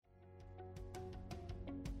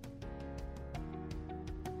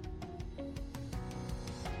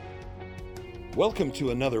Welcome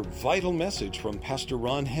to another vital message from Pastor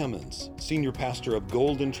Ron Hemmons, Senior Pastor of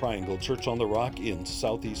Golden Triangle Church on the Rock in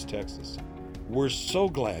Southeast Texas. We're so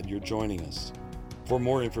glad you're joining us. For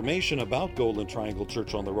more information about Golden Triangle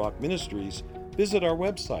Church on the Rock Ministries, visit our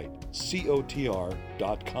website,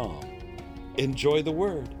 cotr.com. Enjoy the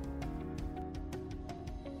Word.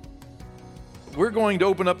 We're going to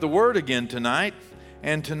open up the Word again tonight.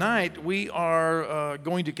 And tonight we are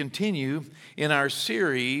going to continue in our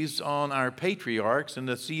series on our patriarchs in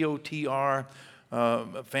the COTR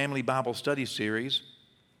Family Bible Study Series.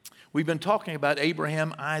 We've been talking about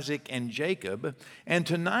Abraham, Isaac, and Jacob. And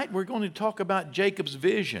tonight we're going to talk about Jacob's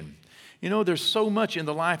vision. You know, there's so much in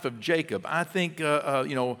the life of Jacob. I think,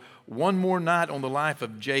 one more night on the life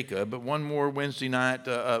of Jacob, one more Wednesday night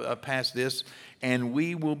past this, and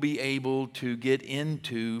we will be able to get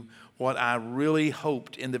into what I really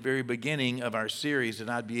hoped in the very beginning of our series that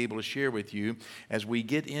I'd be able to share with you as we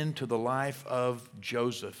get into the life of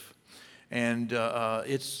Joseph. And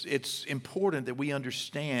it's important that we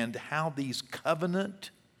understand how these covenant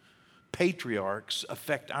patriarchs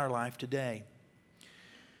affect our life today.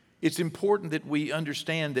 It's important that we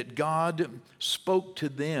understand that God spoke to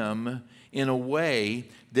them in a way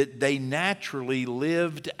that they naturally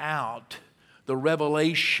lived out the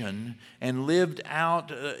revelation and lived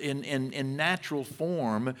out in natural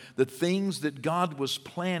form the things that God was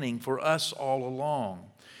planning for us all along.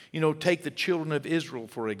 You know, take the children of Israel,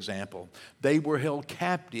 for example. They were held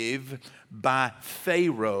captive by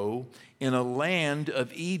Pharaoh in a land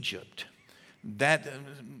of Egypt. That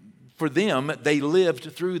for them, they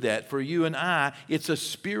lived through that. For you and I, it's a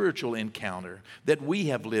spiritual encounter that we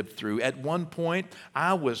have lived through. At one point,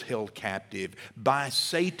 I was held captive by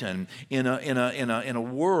Satan in a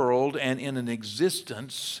world and in an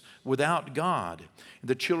existence without God.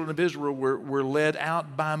 The children of Israel were led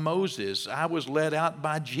out by Moses. I was led out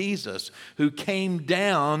by Jesus, who came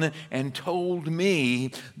down and told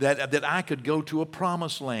me that I could go to a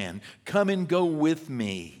promised land. Come and go with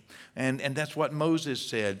me. And that's what Moses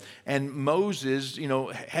said. And Moses,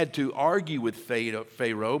 had to argue with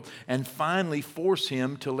Pharaoh and finally force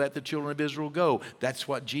him to let the children of Israel go. That's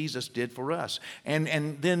what Jesus did for us.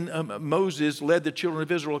 And then Moses led the children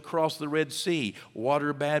of Israel across the Red Sea,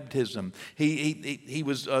 water baptism. He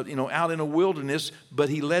was out in a wilderness, but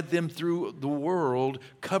he led them through the world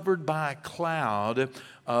covered by a cloud.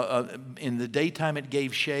 In the daytime it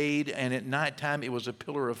gave shade, and at nighttime it was a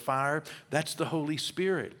pillar of fire. That's the Holy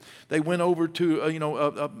Spirit. They went over to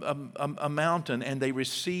a mountain and they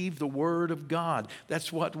received the Word of God.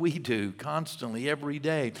 That's what we do constantly, every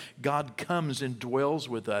day. God comes and dwells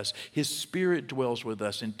with us. His Spirit dwells with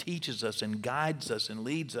us and teaches us and guides us and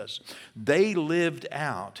leads us. They lived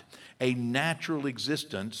out a natural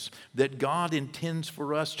existence that God intends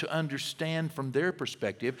for us to understand from their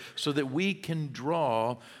perspective so that we can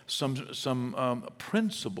draw some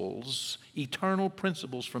principles, eternal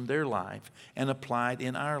principles from their life and apply it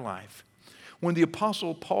in our life. When the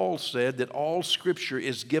Apostle Paul said that all Scripture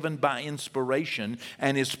is given by inspiration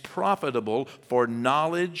and is profitable for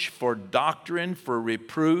knowledge, for doctrine, for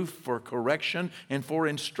reproof, for correction, and for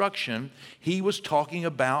instruction, he was talking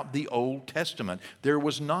about the Old Testament. There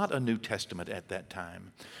was not a New Testament at that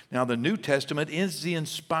time. Now, the New Testament is the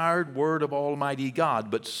inspired Word of Almighty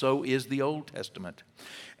God, but so is the Old Testament.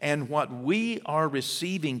 And what we are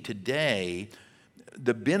receiving today,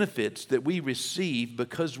 the benefits that we receive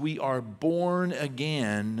because we are born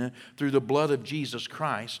again through the blood of Jesus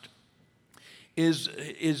Christ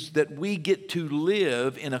is that we get to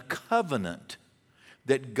live in a covenant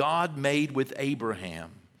that God made with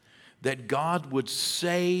Abraham, that God would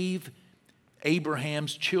save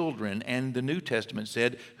Abraham's children. And the New Testament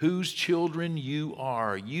said, whose children you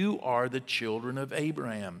are. You are the children of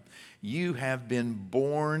Abraham. You have been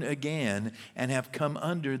born again and have come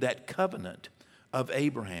under that covenant of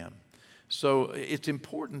Abraham. So it's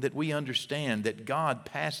important that we understand that God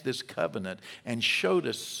passed this covenant and showed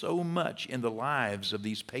us so much in the lives of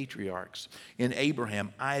these patriarchs, in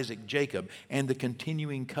Abraham, Isaac, Jacob, and the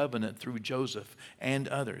continuing covenant through Joseph and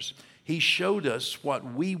others. He showed us what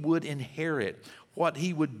we would inherit, what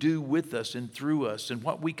He would do with us and through us, and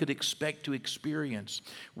what we could expect to experience.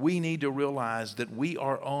 We need to realize that we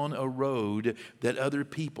are on a road that other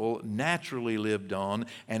people naturally lived on,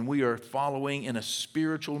 and we are following in a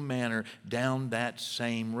spiritual manner down that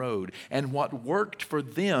same road. And what worked for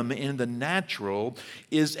them in the natural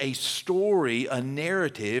is a story, a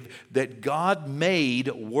narrative that God made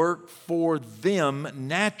work for them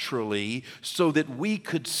naturally so that we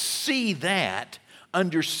could see that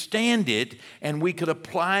understand it, and we could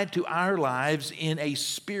apply it to our lives in a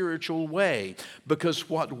spiritual way. Because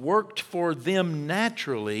what worked for them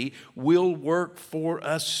naturally will work for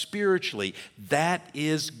us spiritually. That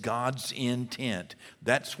is God's intent.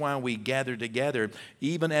 That's why we gather together,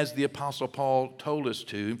 even as the Apostle Paul told us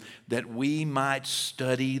to, that we might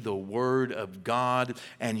study the Word of God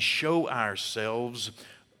and show ourselves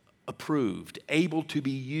approved, able to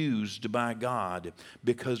be used by God,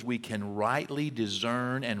 because we can rightly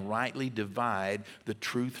discern and rightly divide the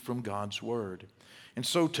truth from God's Word. And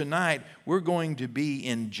so tonight we're going to be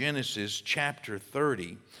in Genesis chapter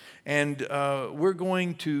 30, and we're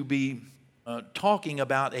going to be talking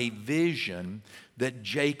about a vision that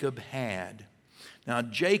Jacob had. Now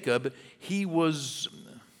Jacob, he was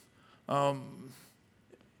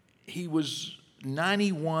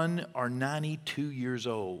 91 or 92 years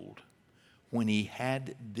old when he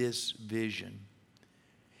had this vision.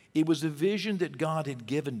 It was a vision that God had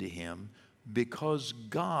given to him because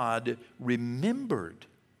God remembered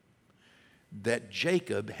that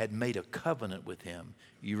Jacob had made a covenant with him.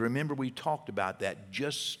 You remember we talked about that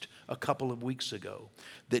just a couple of weeks ago,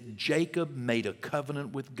 that Jacob made a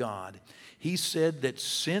covenant with God. He said that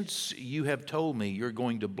since you have told me you're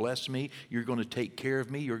going to bless me, you're going to take care of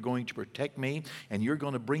me, you're going to protect me, and you're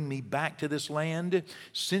going to bring me back to this land,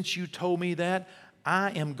 since you told me that,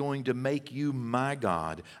 I am going to make you my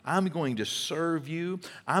God. I'm going to serve you.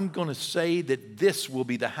 I'm going to say that this will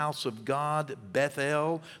be the house of God,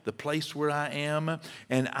 Bethel, the place where I am,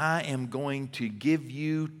 and I am going to give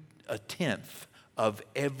you a tenth of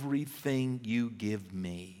everything you give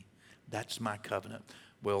me. That's my covenant.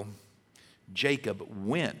 Well, Jacob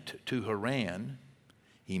went to Haran.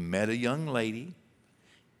 He met a young lady.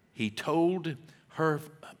 He told her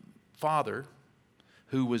father,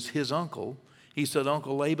 who was his uncle, he said,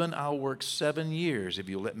 Uncle Laban, I'll work 7 years if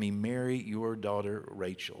you'll let me marry your daughter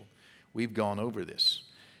Rachel. We've gone over this.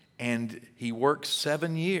 And he worked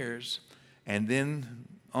 7 years, and then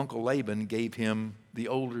Uncle Laban gave him the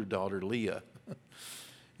older daughter Leah.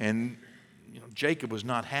 And Jacob was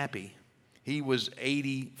not happy. He was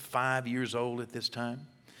 85 years old at this time.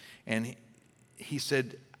 And he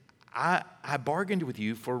said, I bargained with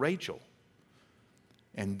you for Rachel.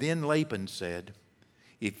 And then Laban said,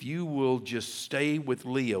 if you will just stay with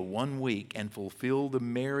Leah 1 week and fulfill the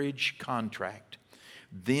marriage contract,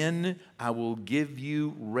 then I will give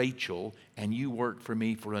you Rachel and you work for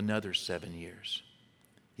me for another 7 years.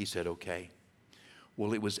 He said, okay.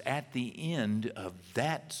 Well, it was at the end of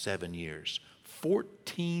that 7 years,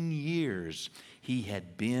 14 years, he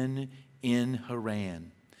had been in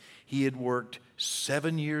Haran. He had worked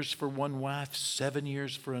 7 years for one wife, 7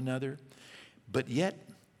 years for another, but yet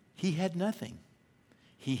he had nothing.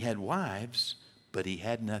 He had wives, but he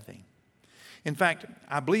had nothing. In fact,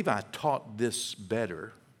 I believe I taught this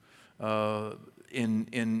better. I've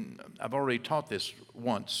already taught this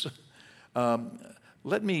once.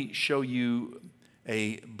 Let me show you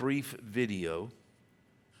a brief video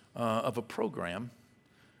of a program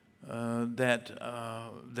that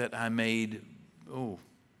I made.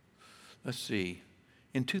 Let's see,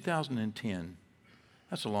 in 2010.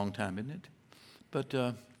 That's a long time, isn't it?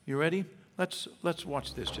 But you ready? Let's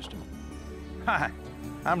watch this just a moment. Hi,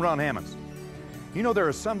 I'm Ron Hammonds. You know, there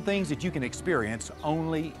are some things that you can experience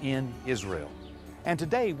only in Israel. And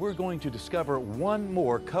today we're going to discover one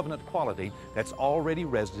more covenant quality that's already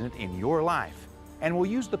resident in your life. And we'll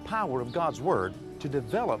use the power of God's Word to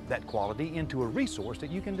develop that quality into a resource that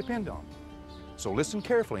you can depend on. So listen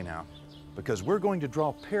carefully now, because we're going to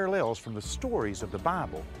draw parallels from the stories of the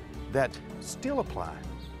Bible that still apply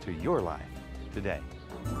to your life today.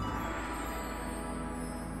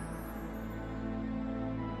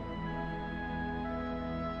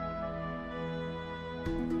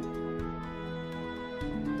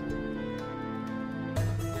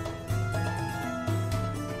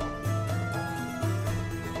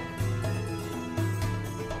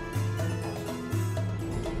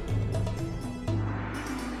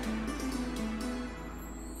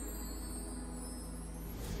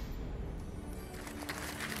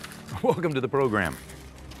 Welcome to the program.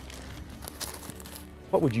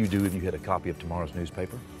 What would you do if you had a copy of tomorrow's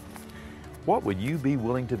newspaper? What would you be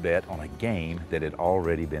willing to bet on a game that had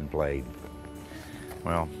already been played?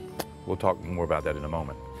 Well, we'll talk more about that in a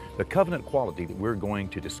moment. The covenant quality that we're going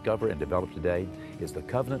to discover and develop today is the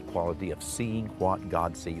covenant quality of seeing what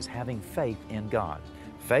God sees, having faith in God.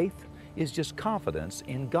 Faith is just confidence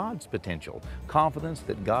in God's potential, confidence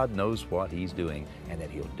that God knows what He's doing and that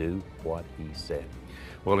He'll do what He said.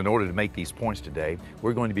 Well, in order to make these points today,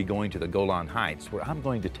 we're going to be going to the Golan Heights, where I'm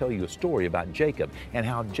going to tell you a story about Jacob and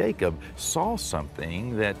how Jacob saw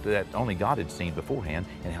something that only God had seen beforehand,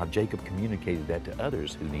 and how Jacob communicated that to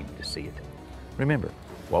others who needed to see it. Remember,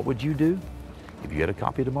 what would you do if you had a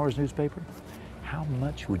copy of tomorrow's newspaper? How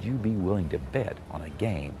much would you be willing to bet on a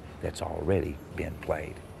game that's already been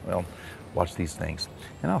played? Well, watch these things,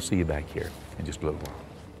 and I'll see you back here in just a little while.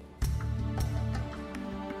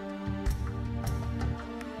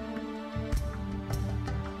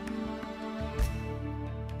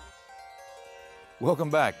 Welcome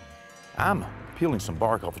back. I'm peeling some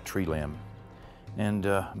bark off a tree limb and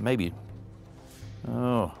maybe,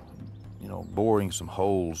 boring some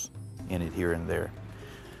holes in it here and there.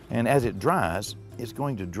 And as it dries, it's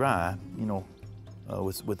going to dry,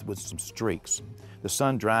 with some streaks. The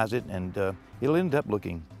sun dries it, and it'll end up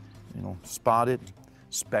looking, spotted,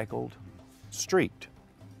 speckled, streaked.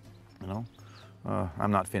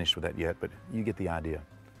 I'm not finished with that yet, but you get the idea.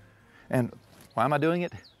 And why am I doing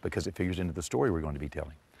it? Because it figures into the story we're going to be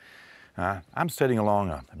telling. I'm sitting along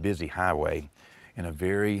a busy highway in a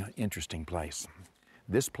very interesting place.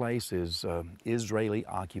 This place is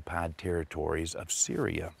Israeli-occupied territories of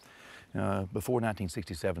Syria. Before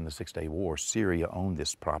 1967, the Six-Day War, Syria owned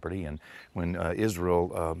this property, and when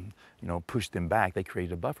Israel, pushed them back, they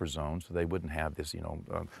created a buffer zone so they wouldn't have this,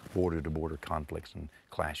 border-to-border conflicts and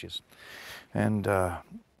clashes. And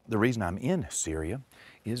the reason I'm in Syria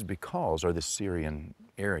is because, or the Syrian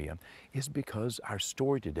area, is because our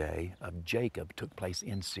story today of Jacob took place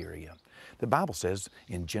in Syria. The Bible says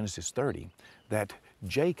in Genesis 30 that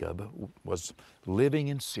Jacob was living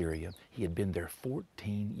in Syria. He had been there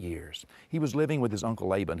 14 years. He was living with his uncle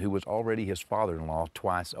Laban, who was already his father-in-law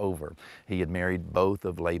twice over. He had married both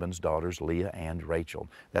of Laban's daughters, Leah and Rachel.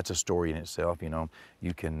 That's a story in itself,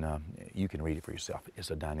 you can read it for yourself.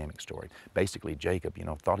 It's a dynamic story. Basically, Jacob,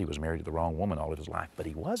 thought he was married to the wrong woman all of his life, but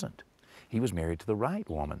he wasn't. He was married to the right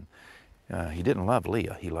woman. He didn't love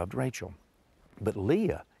Leah, he loved Rachel. But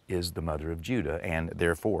Leah is the mother of Judah, and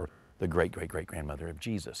therefore the great-great-great-grandmother of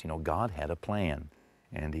Jesus. God had a plan,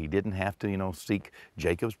 and He didn't have to, seek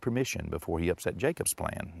Jacob's permission before He upset Jacob's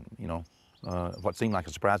plan. What seemed like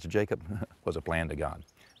a surprise to Jacob was a plan to God.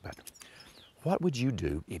 But what would you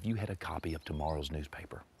do if you had a copy of tomorrow's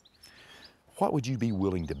newspaper? What would you be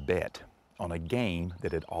willing to bet on a game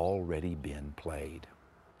that had already been played?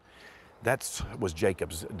 That was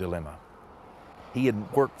Jacob's dilemma. He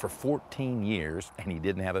had worked for 14 years and he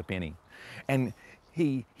didn't have a penny. And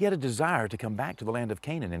he had a desire to come back to the land of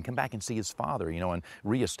Canaan and come back and see his father, and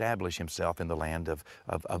reestablish himself in the land of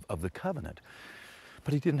the covenant.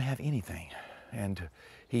 But he didn't have anything. And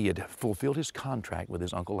he had fulfilled his contract with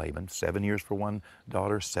his uncle Laban, 7 years for one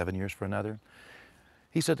daughter, 7 years for another.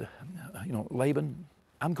 He said, Laban,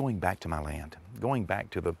 I'm going back to my land, going back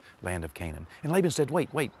to the land of Canaan. And Laban said,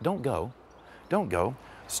 wait, don't go. Don't go.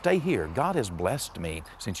 Stay here. God has blessed me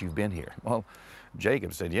since you've been here. Well,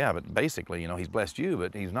 Jacob said, yeah, but basically, He's blessed you,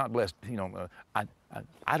 but He's not blessed,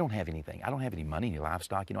 I don't have anything. I don't have any money, any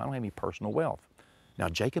livestock, I don't have any personal wealth. Now,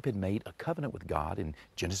 Jacob had made a covenant with God in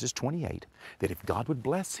Genesis 28 that if God would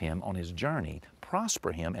bless him on his journey,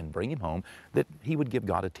 prosper him, and bring him home, that he would give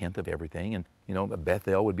God a tenth of everything. And,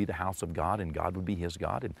 Bethel would be the house of God, and God would be his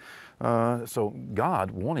God. And so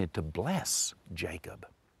God wanted to bless Jacob.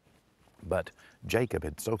 But Jacob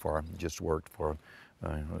had so far just worked for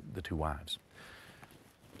the two wives.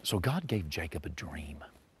 So God gave Jacob a dream.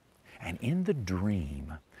 And in the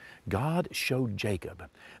dream, God showed Jacob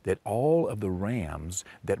that all of the rams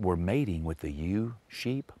that were mating with the ewe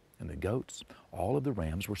sheep and the goats, all of the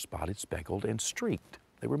rams were spotted, speckled, and streaked.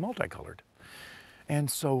 They were multicolored. And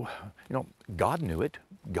so, God knew it.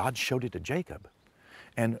 God showed it to Jacob.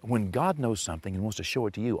 And when God knows something and wants to show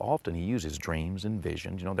it to you, often He uses dreams and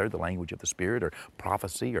visions. They're the language of the Spirit or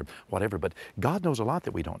prophecy or whatever. But God knows a lot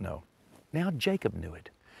that we don't know. Now Jacob knew it.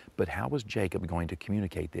 But how was Jacob going to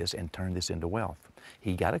communicate this and turn this into wealth?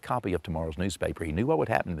 He got a copy of tomorrow's newspaper. He knew what would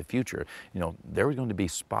happen in the future. There was going to be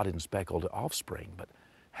spotted and speckled offspring. But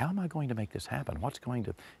how am I going to make this happen?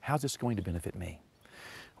 How's this going to benefit me?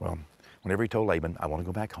 Well, whenever he told Laban, I want to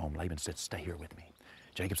go back home, Laban said, stay here with me.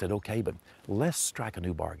 Jacob said, okay, but let's strike a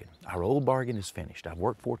new bargain. Our old bargain is finished. I've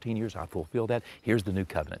worked 14 years. I've fulfilled that. Here's the new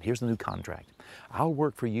covenant. Here's the new contract. I'll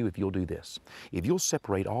work for you if you'll do this. If you'll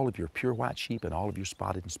separate all of your pure white sheep and all of your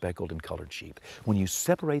spotted and speckled and colored sheep, when you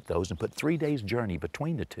separate those and put 3 days' journey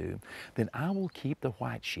between the two, then I will keep the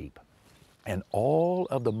white sheep and all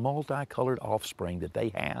of the multicolored offspring that they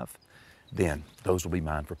have, then those will be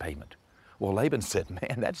mine for payment. Well, Laban said,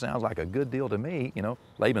 man, that sounds like a good deal to me.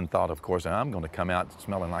 Laban thought, of course, I'm going to come out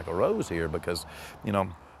smelling like a rose here because,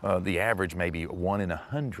 the average maybe 1 in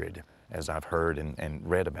 100, as I've heard and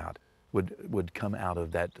read about, would come out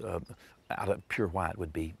of that, out of pure white,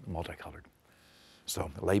 would be multicolored. So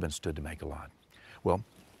Laban stood to make a lot. Well,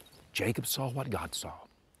 Jacob saw what God saw.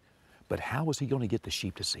 But how was he going to get the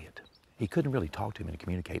sheep to see it? He couldn't really talk to him and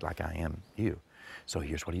communicate like I am you. So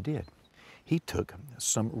here's what he did. He took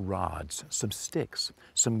some rods, some sticks,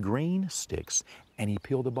 some green sticks, and he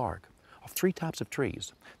peeled the bark of 3 types of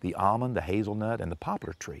trees, the almond, the hazelnut, and the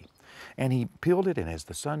poplar tree. And he peeled it, and as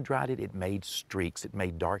the sun dried it, it made streaks. It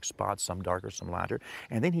made dark spots, some darker, some lighter.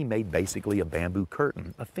 And then he made basically a bamboo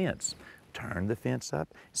curtain, a fence. Turned the fence up,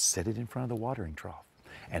 set it in front of the watering trough.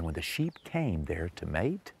 And when the sheep came there to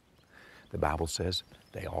mate, the Bible says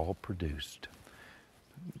they all produced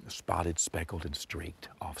spotted, speckled, and streaked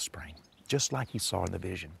offspring, just like he saw in the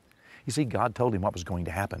vision. You see, God told him what was going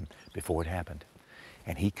to happen before it happened,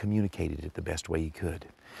 and he communicated it the best way he could.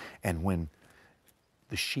 And when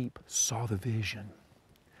the sheep saw the vision,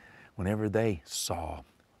 whenever they saw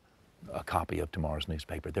a copy of tomorrow's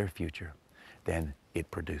newspaper, their future, then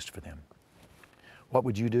it produced for them. What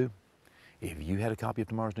would you do? If you had a copy of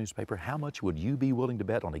tomorrow's newspaper, how much would you be willing to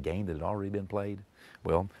bet on a game that had already been played?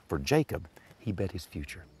 Well, for Jacob, he bet his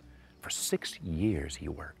future. For 6 years he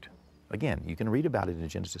worked. Again, you can read about it in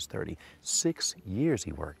Genesis 30. 6 years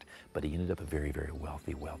he worked, but he ended up a very, very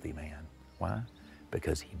wealthy man. Why?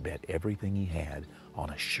 Because he bet everything he had on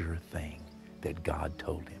a sure thing that God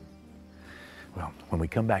told him. Well, when we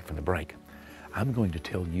come back from the break, I'm going to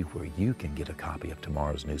tell you where you can get a copy of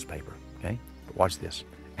tomorrow's newspaper, okay? But watch this,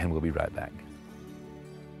 and we'll be right back.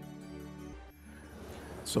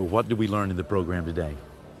 So what did we learn in the program today?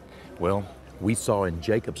 Well, we saw in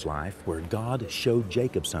Jacob's life where God showed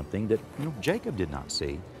Jacob something that Jacob did not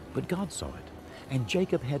see, but God saw it. And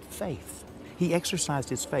Jacob had faith. He exercised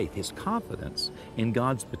his faith, his confidence in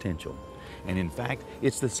God's potential. And in fact,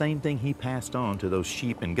 it's the same thing he passed on to those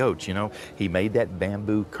sheep and goats. He made that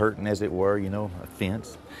bamboo curtain, as it were, a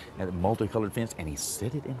fence, a multicolored fence, and he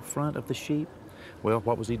set it in front of the sheep. Well,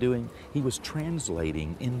 what was he doing? He was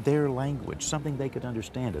translating in their language, something they could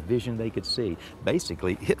understand, a vision they could see.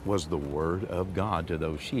 Basically, it was the Word of God to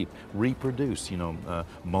those sheep. Reproduce,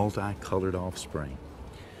 multicolored offspring.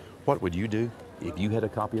 What would you do if you had a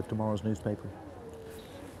copy of tomorrow's newspaper?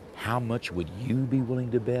 How much would you be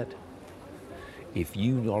willing to bet if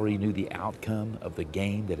you already knew the outcome of the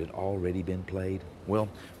game that had already been played? Well,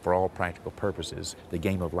 for all practical purposes, the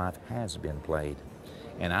game of life has been played.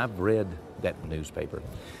 And I've read that newspaper,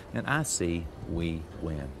 and I see we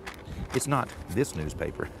win. It's not this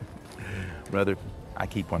newspaper. Rather, I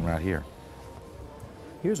keep one right here.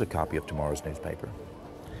 Here's a copy of tomorrow's newspaper.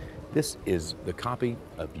 This is the copy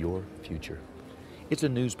of your future. It's a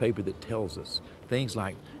newspaper that tells us things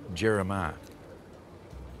like Jeremiah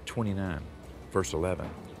 29, verse 11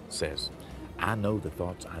 says, I know the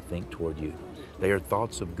thoughts I think toward you. They are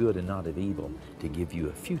thoughts of good and not of evil, to give you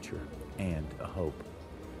a future and a hope.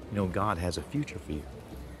 God has a future for you.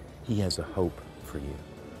 He has a hope for you.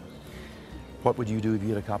 What would you do if you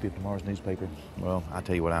had a copy of tomorrow's newspaper? Well, I'll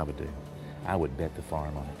tell you what I would do. I would bet the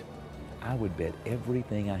farm on it. I would bet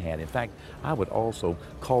everything I had. In fact, I would also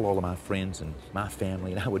call all of my friends and my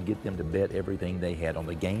family, and I would get them to bet everything they had on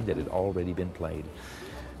the game that had already been played.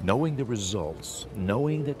 Knowing the results,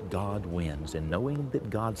 knowing that God wins, and knowing that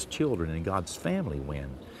God's children and God's family win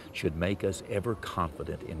should make us ever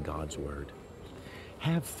confident in God's Word.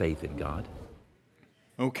 Have faith in God.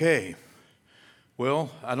 Okay. Well,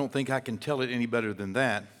 I don't think I can tell it any better than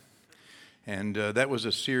that. And that was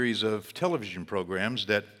a series of television programs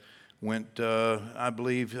that went, I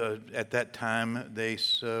believe, at that time, they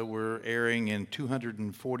were airing in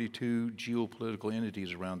 242 geopolitical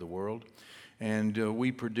entities around the world. And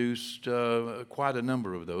we produced quite a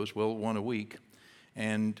number of those, well, one a week.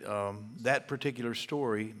 And that particular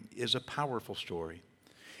story is a powerful story.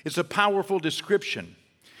 It's a powerful description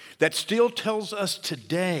that still tells us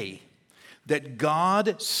today that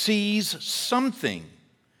God sees something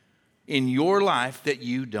in your life that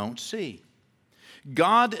you don't see.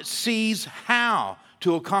 God sees how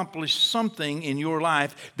to accomplish something in your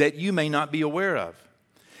life that you may not be aware of.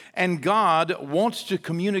 And God wants to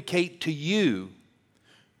communicate to you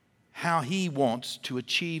how He wants to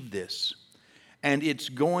achieve this. And it's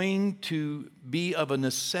going to be of a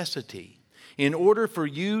necessity in order for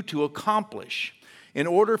you to accomplish, in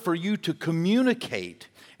order for you to communicate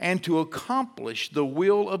and to accomplish the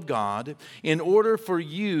will of God, in order for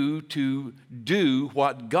you to do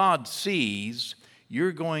what God sees,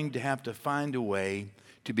 you're going to have to find a way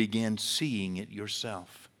to begin seeing it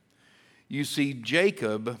yourself. you see,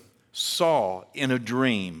 Jacob saw in a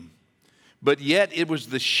dream, but yet it was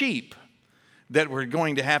the sheep that were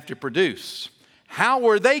going to have to produce. How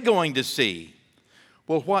were they going to see?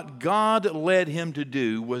 Well, what God led him to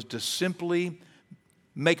do was to simply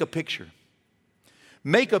make a picture.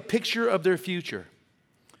 Make a picture of their future.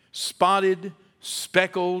 Spotted,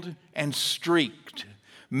 speckled, and streaked.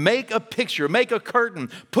 Make a picture, make a curtain,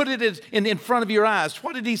 put it in front of your eyes.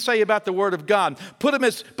 What did he say about the Word of God? Put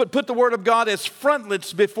the Word of God as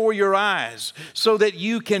frontlets before your eyes so that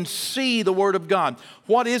you can see the Word of God.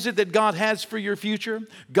 What is it that God has for your future?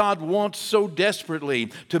 God wants so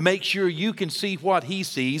desperately to make sure you can see what He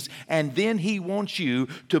sees, and then He wants you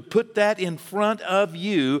to put that in front of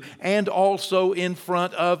you and also in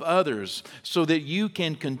front of others so that you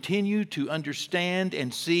can continue to understand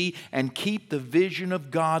and see and keep the vision of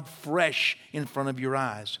God fresh in front of your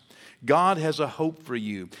eyes. God has a hope for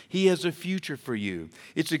you. He has a future for you.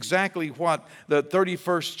 It's exactly what the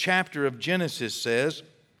 31st chapter of Genesis says.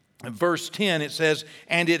 In verse 10, it says,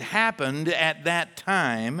 "And it happened at that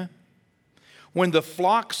time when the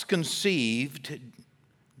flocks conceived,"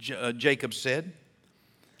 Jacob said,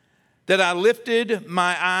 "that I lifted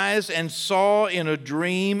my eyes and saw in a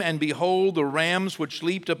dream, and behold, the rams which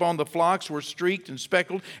leaped upon the flocks were streaked and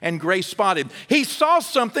speckled and gray spotted." He saw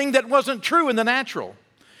something that wasn't true in the natural.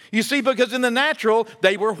 You see, because in the natural,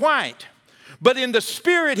 they were white. But in the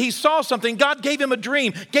spirit, he saw something. God gave him a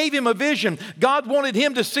dream, gave him a vision. God wanted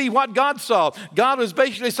him to see what God saw. God was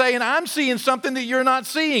basically saying, I'm seeing something that you're not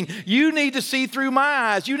seeing. You need to see through my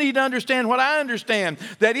eyes. You need to understand what I understand.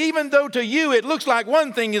 That even though to you it looks like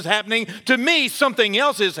one thing is happening, to me something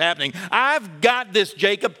else is happening. I've got this,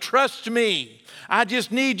 Jacob. Trust me. I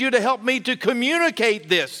just need you to help me to communicate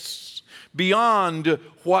this beyond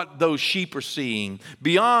what those sheep are seeing,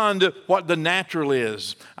 beyond what the natural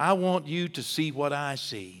is. I want you to see what I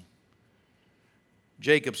see.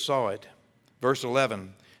 Jacob saw it. Verse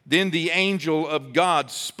 11, "Then the angel of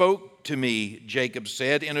God spoke to me," Jacob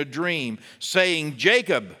said, "in a dream, saying,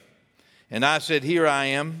 'Jacob.' And I said, 'Here I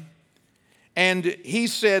am.' And he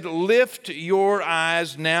said, 'Lift your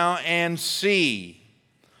eyes now and see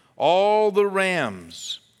all the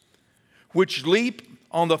rams which leap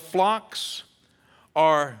on the flocks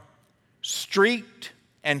are streaked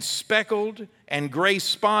and speckled and gray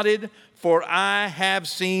spotted, for I have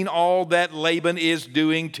seen all that Laban is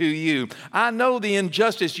doing to you.'" I know the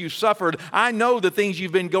injustice you've suffered. I know the things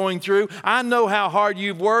you've been going through. I know how hard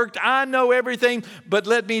you've worked. I know everything. But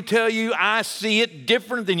let me tell you, I see it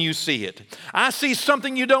different than you see it. I see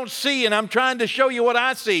something you don't see, and I'm trying to show you what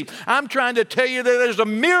I see. I'm trying to tell you that there's a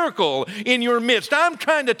miracle in your midst. I'm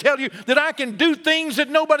trying to tell you that I can do things that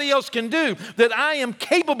nobody else can do, that I am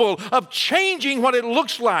capable of changing what it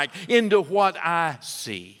looks like into what I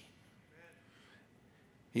see.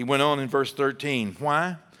 He went on in verse 13.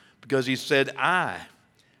 Why? Because he said, I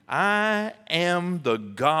am the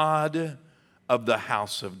God of the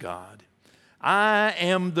house of God. I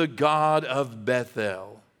am the God of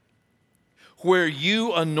Bethel, where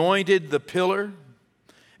you anointed the pillar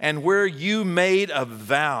and where you made a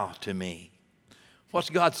vow to me. What's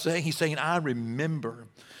God saying? He's saying, I remember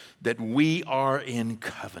that we are in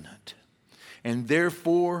covenant, and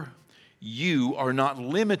therefore you are not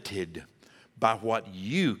limited by what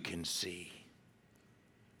you can see.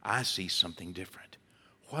 I see something different.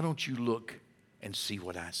 Why don't you look and see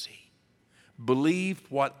what I see? Believe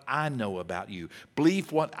what I know about you.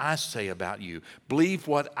 Believe what I say about you. Believe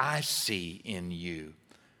what I see in you,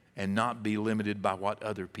 and not be limited by what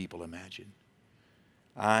other people imagine.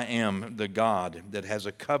 I am the God that has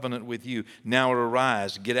a covenant with you. Now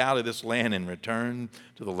arise, get out of this land and return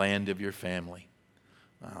to the land of your family.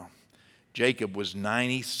 Wow. Jacob was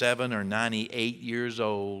 97 or 98 years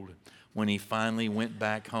old when he finally went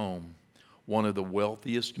back home, one of the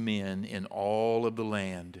wealthiest men in all of the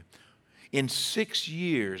land. In 6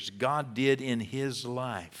 years, God did in his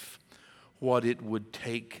life what it would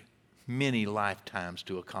take many lifetimes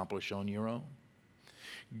to accomplish on your own.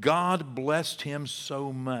 God blessed him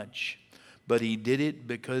so much, but he did it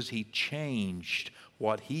because he changed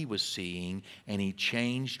what he was seeing, and he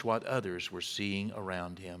changed what others were seeing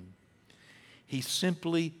around him. He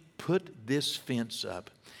simply put this fence up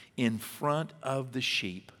in front of the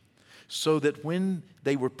sheep so that when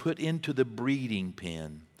they were put into the breeding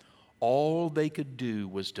pen, all they could do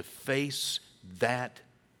was to face that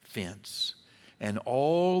fence. And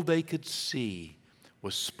all they could see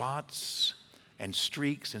was spots and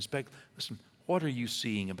streaks and specks. Listen, what are you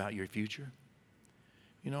seeing about your future?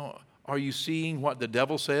 You know, Are you seeing what the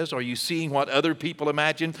devil says? Are you seeing what other people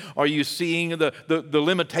imagine? Are you seeing the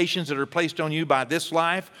limitations that are placed on you by this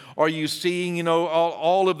life? Are you seeing,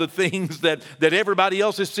 all of the things that everybody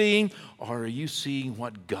else is seeing? Or are you seeing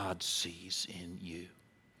what God sees in you?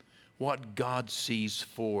 What God sees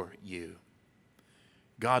for you?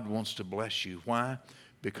 God wants to bless you. Why?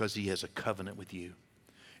 Because He has a covenant with you.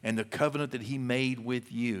 And the covenant that He made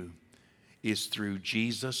with you is through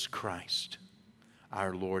Jesus Christ,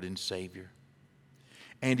 our Lord and Savior.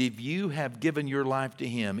 And if you have given your life to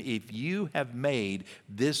Him, if you have made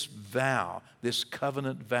this vow, this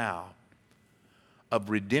covenant vow of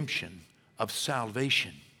redemption, of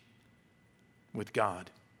salvation with God,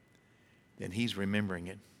 then He's remembering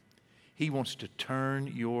it. He wants to turn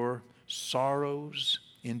your sorrows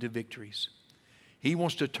into victories. He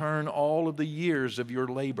wants to turn all of the years of your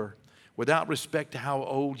labor, without respect to how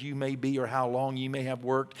old you may be or how long you may have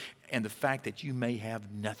worked, and the fact that you may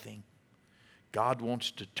have nothing. God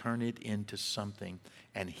wants to turn it into something,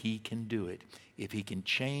 and He can do it if He can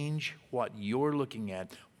change what you're looking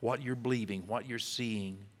at, what you're believing, what you're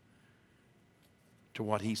seeing, to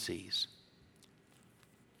what He sees.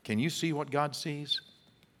 Can you see what God sees?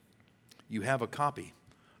 You have a copy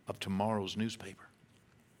of tomorrow's newspaper.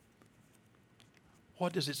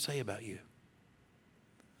 What does it say about you?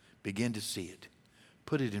 Begin to see it.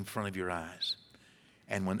 Put it in front of your eyes.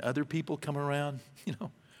 And when other people come around,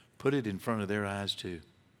 put it in front of their eyes too.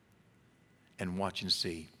 And watch and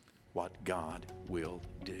see what God will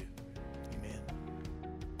do. Amen.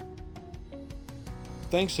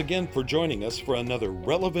 Thanks again for joining us for another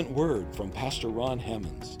relevant word from Pastor Ron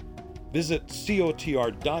Hammonds. Visit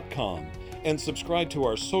cotr.com and subscribe to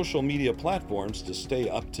our social media platforms to stay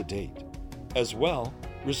up to date. As well,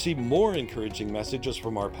 receive more encouraging messages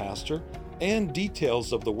from our pastor and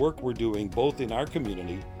details of the work we're doing both in our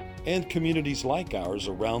community and communities like ours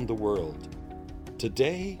around the world.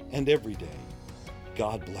 Today and every day,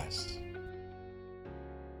 God bless.